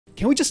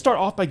can we just start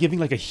off by giving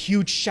like a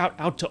huge shout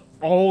out to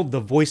all the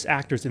voice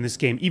actors in this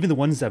game, even the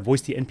ones that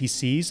voice the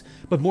NPCs,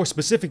 but more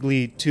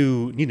specifically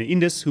to Nina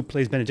Indus, who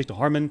plays Benedicta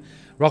Harmon,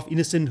 Ralph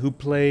Ineson, who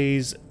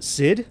plays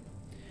Sid,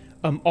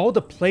 all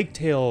the Plague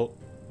Tale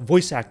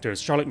voice actors,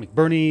 Charlotte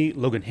McBurney,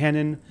 Logan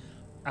Hannon,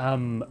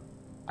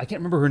 I can't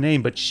remember her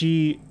name, but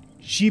she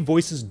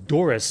voices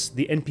Doris,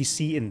 the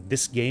NPC in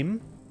this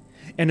game,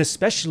 and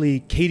especially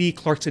Katie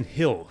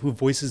Clarkson-Hill, who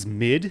voices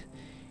Mid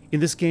in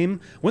this game.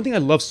 One thing I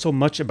love so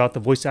much about the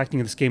voice acting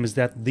in this game is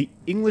that the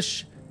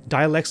English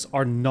dialects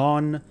are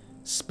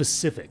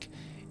non-specific,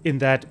 in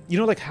that, you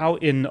know, like how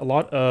in a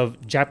lot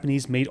of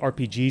Japanese-made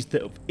RPGs,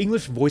 the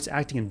English voice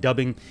acting and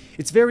dubbing,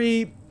 it's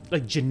very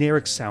like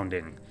generic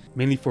sounding,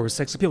 mainly for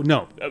sex appeal.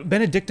 No,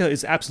 Benedicta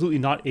is absolutely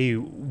not a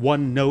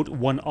one-note,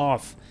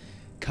 one-off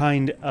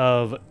kind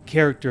of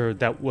character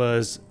that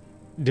was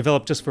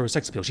developed just for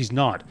sex appeal. She's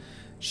not.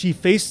 She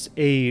faced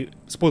a,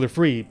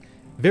 spoiler-free,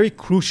 very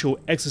crucial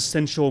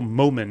existential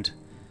moment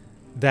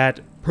that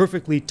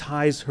perfectly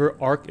ties her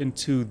arc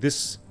into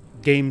this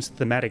game's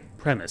thematic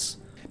premise.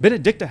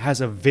 Benedicta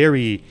has a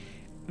very,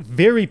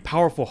 very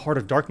powerful Heart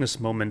of Darkness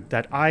moment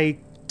that I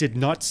did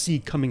not see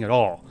coming at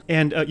all.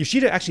 And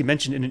Yoshida actually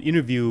mentioned in an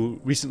interview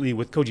recently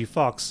with Koji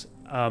Fox,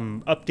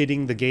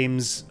 updating the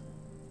game's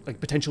like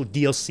potential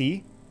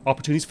DLC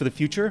opportunities for the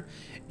future,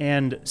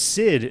 and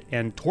Sid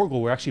and Torgal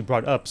were actually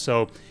brought up.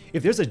 So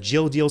if there's a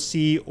Jill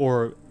DLC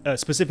or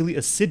specifically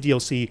a Sid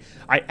DLC,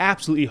 I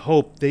absolutely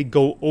hope they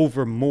go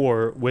over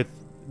more with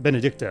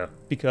Benedicta,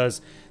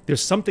 because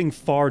there's something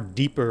far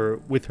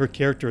deeper with her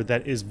character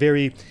that is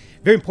very,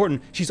 very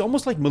important. She's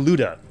almost like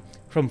Maluda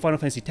from Final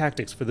Fantasy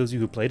Tactics, for those of you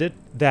who played it,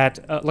 that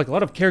like a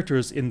lot of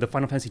characters in the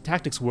Final Fantasy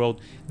Tactics world,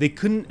 they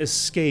couldn't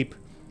escape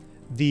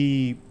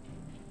the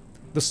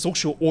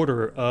social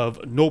order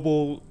of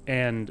noble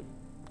and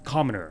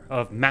commoner,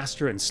 of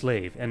master and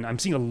slave, and I'm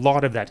seeing a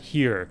lot of that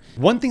here.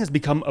 One thing has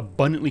become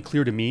abundantly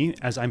clear to me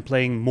as I'm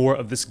playing more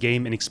of this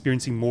game and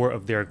experiencing more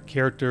of their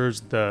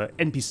characters, the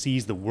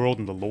NPCs, the world,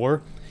 and the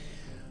lore.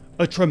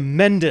 A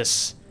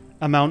tremendous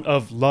amount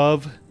of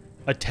love,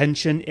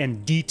 attention,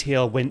 and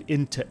detail went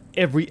into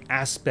every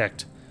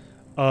aspect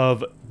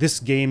of this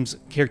game's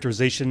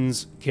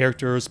characterizations,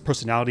 characters,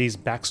 personalities,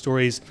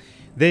 backstories.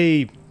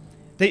 They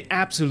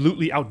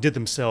absolutely outdid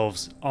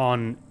themselves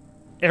on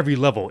every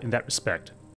level in that respect.